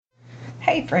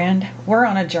Hey friend, we're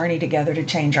on a journey together to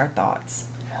change our thoughts.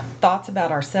 Thoughts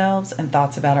about ourselves and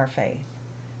thoughts about our faith.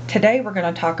 Today we're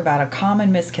going to talk about a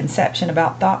common misconception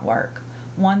about thought work,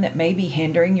 one that may be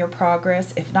hindering your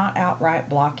progress if not outright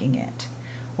blocking it.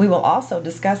 We will also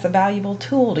discuss a valuable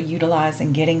tool to utilize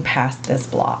in getting past this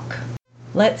block.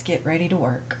 Let's get ready to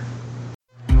work.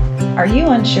 Are you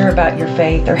unsure about your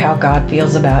faith or how God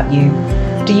feels about you?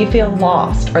 Do you feel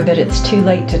lost or that it's too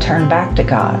late to turn back to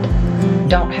God?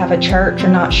 Don't have a church or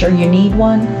not sure you need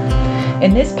one?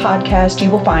 In this podcast,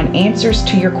 you will find answers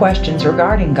to your questions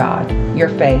regarding God, your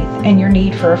faith, and your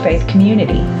need for a faith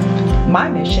community. My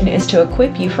mission is to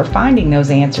equip you for finding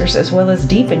those answers as well as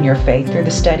deepen your faith through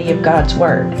the study of God's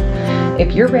Word.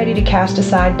 If you're ready to cast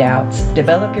aside doubts,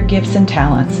 develop your gifts and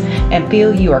talents, and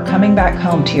feel you are coming back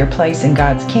home to your place in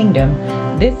God's kingdom,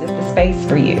 this is the space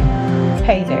for you.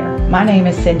 Hey there, my name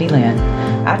is Cindy Lynn.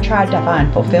 I tried to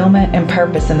find fulfillment and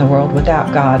purpose in the world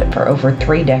without God for over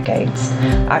 3 decades.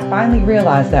 I finally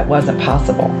realized that wasn't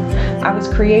possible. I was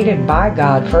created by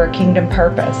God for a kingdom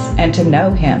purpose and to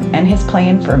know Him and His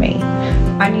plan for me.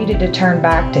 I needed to turn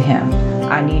back to Him.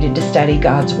 I needed to study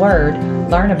God's Word,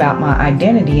 learn about my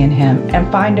identity in Him,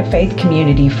 and find a faith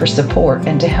community for support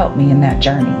and to help me in that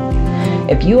journey.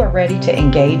 If you are ready to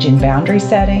engage in boundary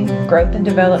setting, growth and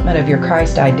development of your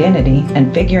Christ identity,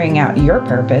 and figuring out your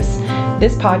purpose,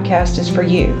 this podcast is for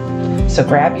you. So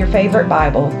grab your favorite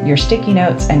Bible, your sticky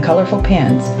notes, and colorful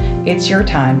pens. It's your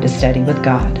time to study with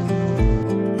God.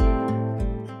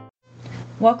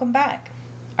 Welcome back.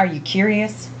 Are you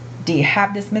curious? Do you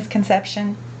have this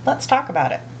misconception? Let's talk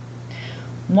about it.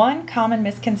 One common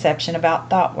misconception about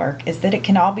thought work is that it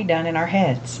can all be done in our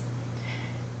heads.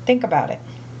 Think about it.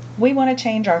 We want to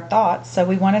change our thoughts, so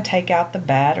we want to take out the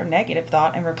bad or negative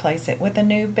thought and replace it with a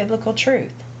new biblical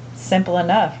truth. Simple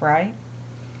enough, right?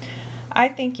 I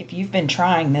think if you've been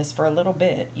trying this for a little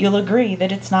bit, you'll agree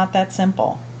that it's not that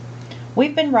simple.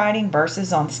 We've been writing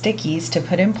verses on stickies to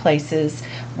put in places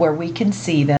where we can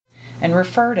see them and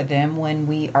refer to them when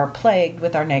we are plagued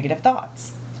with our negative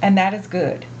thoughts. And that is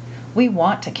good. We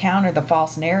want to counter the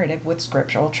false narrative with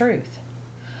scriptural truth.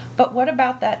 But what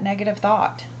about that negative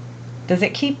thought? Does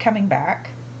it keep coming back?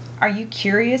 Are you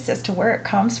curious as to where it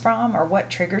comes from or what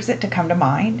triggers it to come to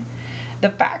mind?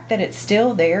 The fact that it's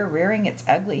still there rearing its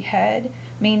ugly head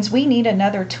means we need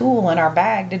another tool in our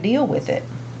bag to deal with it.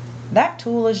 That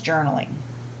tool is journaling.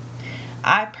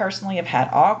 I personally have had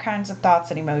all kinds of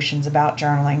thoughts and emotions about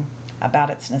journaling, about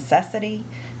its necessity.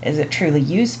 Is it truly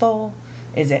useful?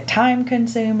 Is it time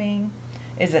consuming?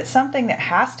 Is it something that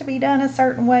has to be done a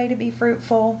certain way to be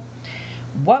fruitful?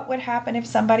 What would happen if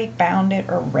somebody found it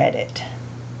or read it?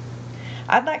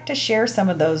 I'd like to share some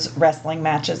of those wrestling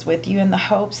matches with you in the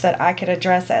hopes that I could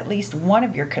address at least one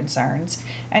of your concerns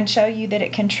and show you that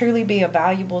it can truly be a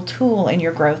valuable tool in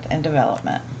your growth and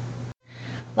development.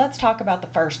 Let's talk about the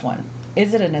first one.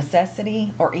 Is it a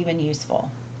necessity or even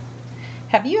useful?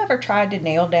 Have you ever tried to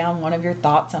nail down one of your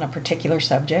thoughts on a particular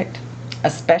subject,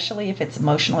 especially if it's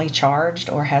emotionally charged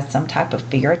or has some type of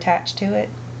fear attached to it?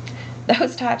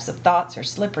 Those types of thoughts are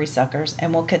slippery suckers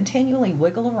and will continually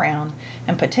wiggle around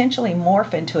and potentially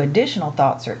morph into additional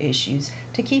thoughts or issues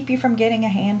to keep you from getting a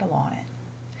handle on it.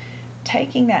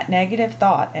 Taking that negative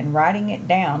thought and writing it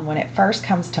down when it first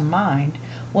comes to mind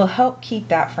will help keep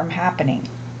that from happening.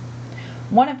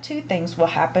 One of two things will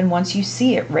happen once you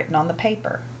see it written on the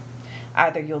paper.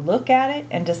 Either you'll look at it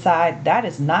and decide that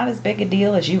is not as big a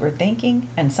deal as you were thinking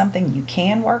and something you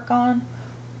can work on,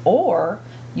 or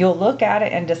you'll look at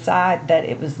it and decide that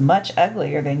it was much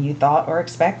uglier than you thought or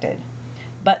expected.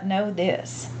 But know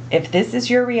this, if this is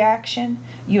your reaction,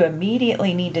 you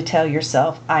immediately need to tell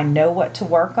yourself, I know what to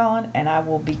work on and I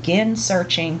will begin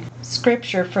searching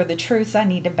Scripture for the truths I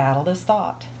need to battle this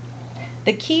thought.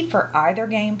 The key for either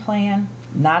game plan,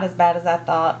 not as bad as I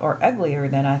thought or uglier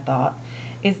than I thought,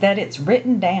 is that it's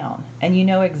written down and you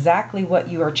know exactly what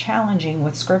you are challenging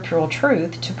with scriptural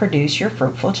truth to produce your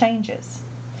fruitful changes.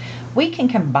 We can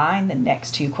combine the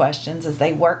next two questions as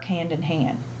they work hand in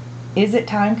hand. Is it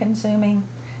time consuming?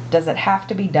 Does it have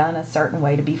to be done a certain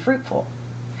way to be fruitful?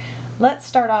 Let's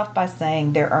start off by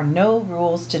saying there are no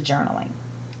rules to journaling.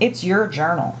 It's your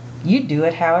journal. You do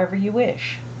it however you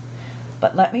wish.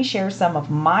 But let me share some of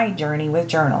my journey with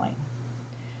journaling.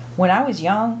 When I was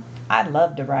young, I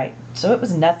loved to write, so it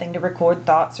was nothing to record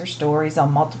thoughts or stories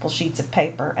on multiple sheets of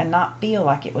paper and not feel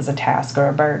like it was a task or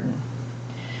a burden.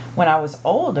 When I was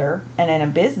older and in a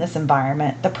business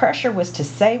environment, the pressure was to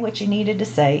say what you needed to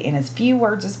say in as few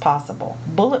words as possible,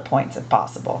 bullet points if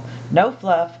possible, no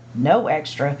fluff, no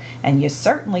extra, and you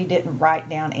certainly didn't write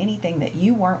down anything that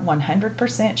you weren't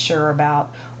 100% sure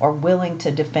about or willing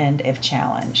to defend if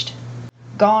challenged.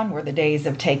 Gone were the days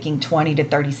of taking 20 to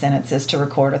 30 sentences to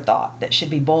record a thought that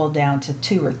should be boiled down to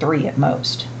 2 or 3 at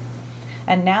most.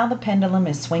 And now the pendulum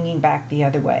is swinging back the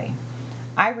other way.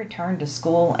 I returned to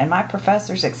school and my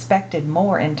professors expected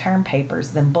more in term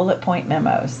papers than bullet point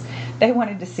memos. They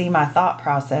wanted to see my thought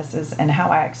processes and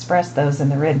how I expressed those in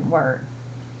the written word.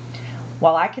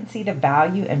 While I can see the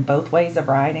value in both ways of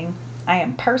writing, I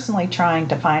am personally trying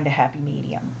to find a happy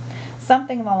medium.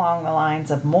 Something along the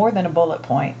lines of more than a bullet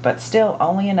point, but still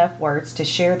only enough words to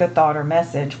share the thought or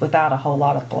message without a whole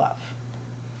lot of fluff.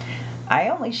 I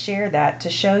only share that to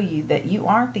show you that you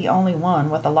aren't the only one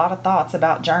with a lot of thoughts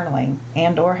about journaling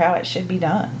and or how it should be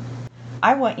done.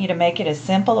 I want you to make it as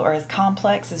simple or as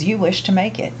complex as you wish to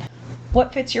make it.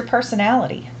 What fits your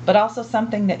personality, but also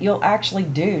something that you'll actually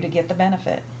do to get the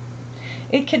benefit.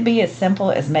 It could be as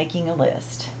simple as making a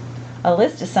list. A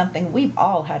list is something we've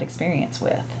all had experience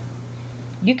with.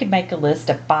 You could make a list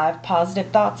of 5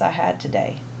 positive thoughts I had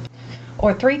today,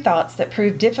 or 3 thoughts that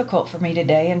proved difficult for me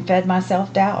today and fed my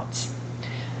self-doubts.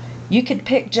 You could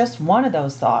pick just one of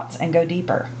those thoughts and go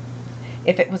deeper.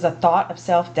 If it was a thought of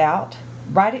self-doubt,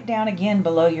 write it down again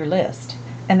below your list,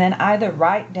 and then either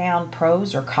write down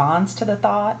pros or cons to the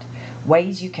thought,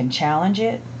 ways you can challenge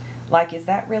it, like is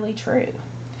that really true?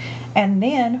 And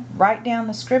then write down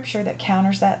the scripture that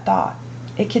counters that thought.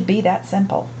 It could be that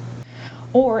simple.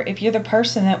 Or if you're the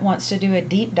person that wants to do a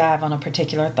deep dive on a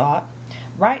particular thought,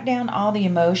 write down all the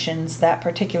emotions that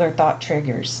particular thought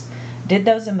triggers. Did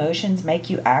those emotions make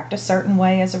you act a certain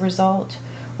way as a result?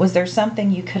 Was there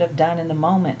something you could have done in the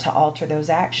moment to alter those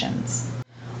actions?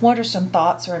 What are some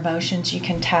thoughts or emotions you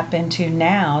can tap into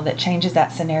now that changes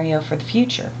that scenario for the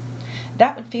future?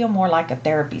 That would feel more like a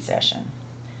therapy session.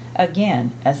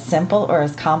 Again, as simple or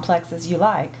as complex as you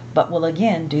like, but will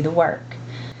again do the work.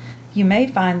 You may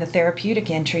find the therapeutic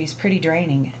entries pretty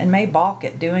draining and may balk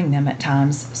at doing them at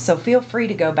times, so feel free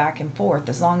to go back and forth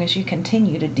as long as you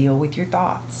continue to deal with your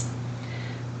thoughts.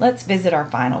 Let's visit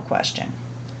our final question.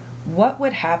 What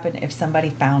would happen if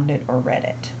somebody found it or read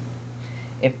it?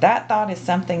 If that thought is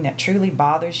something that truly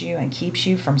bothers you and keeps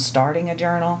you from starting a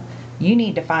journal, you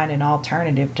need to find an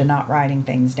alternative to not writing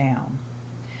things down.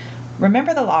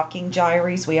 Remember the locking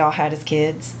diaries we all had as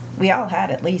kids? We all had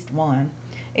at least one.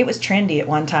 It was trendy at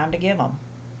one time to give them.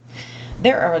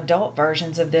 There are adult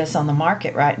versions of this on the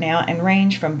market right now and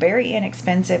range from very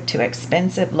inexpensive to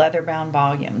expensive leather-bound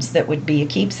volumes that would be a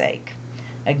keepsake.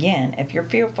 Again, if you're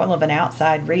fearful of an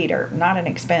outside reader, not an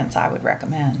expense I would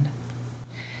recommend.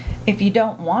 If you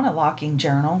don't want a locking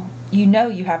journal, you know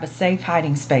you have a safe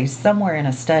hiding space somewhere in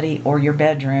a study or your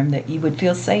bedroom that you would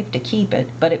feel safe to keep it,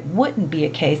 but it wouldn't be a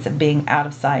case of being out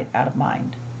of sight, out of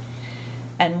mind.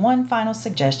 And one final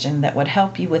suggestion that would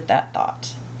help you with that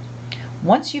thought.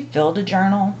 Once you've filled a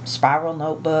journal, spiral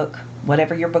notebook,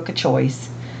 whatever your book of choice,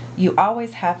 you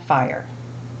always have fire.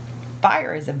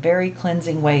 Fire is a very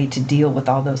cleansing way to deal with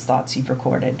all those thoughts you've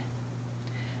recorded.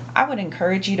 I would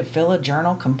encourage you to fill a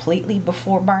journal completely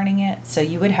before burning it so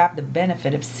you would have the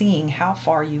benefit of seeing how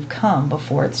far you've come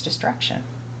before its destruction.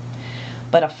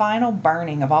 But a final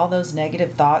burning of all those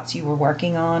negative thoughts you were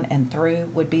working on and through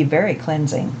would be very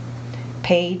cleansing.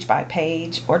 Page by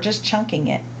page, or just chunking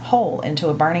it whole into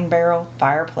a burning barrel,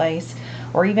 fireplace,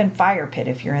 or even fire pit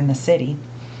if you're in the city.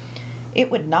 It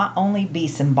would not only be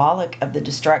symbolic of the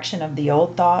destruction of the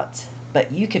old thoughts,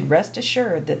 but you could rest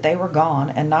assured that they were gone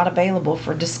and not available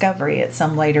for discovery at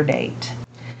some later date.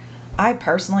 I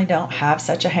personally don't have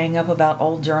such a hang-up about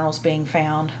old journals being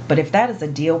found, but if that is a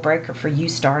deal breaker for you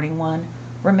starting one,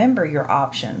 remember your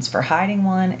options for hiding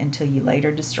one until you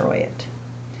later destroy it.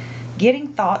 Getting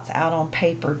thoughts out on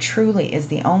paper truly is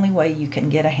the only way you can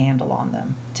get a handle on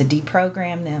them, to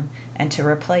deprogram them, and to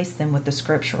replace them with the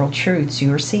scriptural truths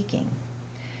you are seeking.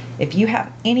 If you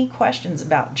have any questions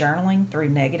about journaling through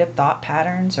negative thought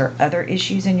patterns or other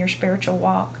issues in your spiritual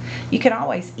walk, you can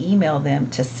always email them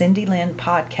to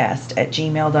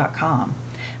cindylynnpodcast@gmail.com.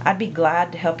 I'd be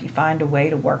glad to help you find a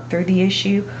way to work through the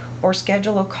issue or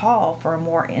schedule a call for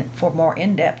more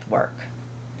in-depth work.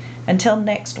 Until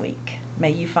next week,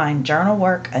 may you find journal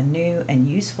work a new and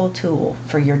useful tool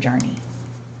for your journey.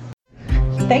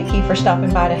 Thank you for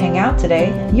stopping by to hang out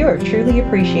today. You are truly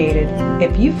appreciated.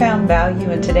 If you found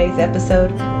value in today's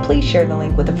episode, please share the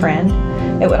link with a friend.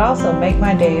 It would also make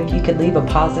my day if you could leave a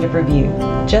positive review.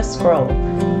 Just scroll.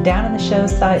 Down in the show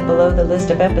site below the list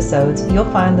of episodes, you'll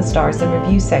find the stars and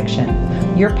review section.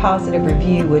 Your positive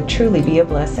review would truly be a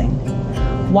blessing.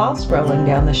 While scrolling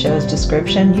down the show's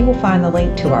description, you will find the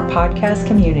link to our podcast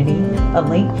community, a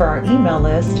link for our email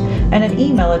list, and an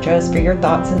email address for your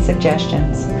thoughts and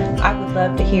suggestions. I would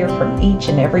love to hear from each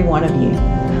and every one of you.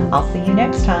 I'll see you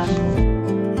next time.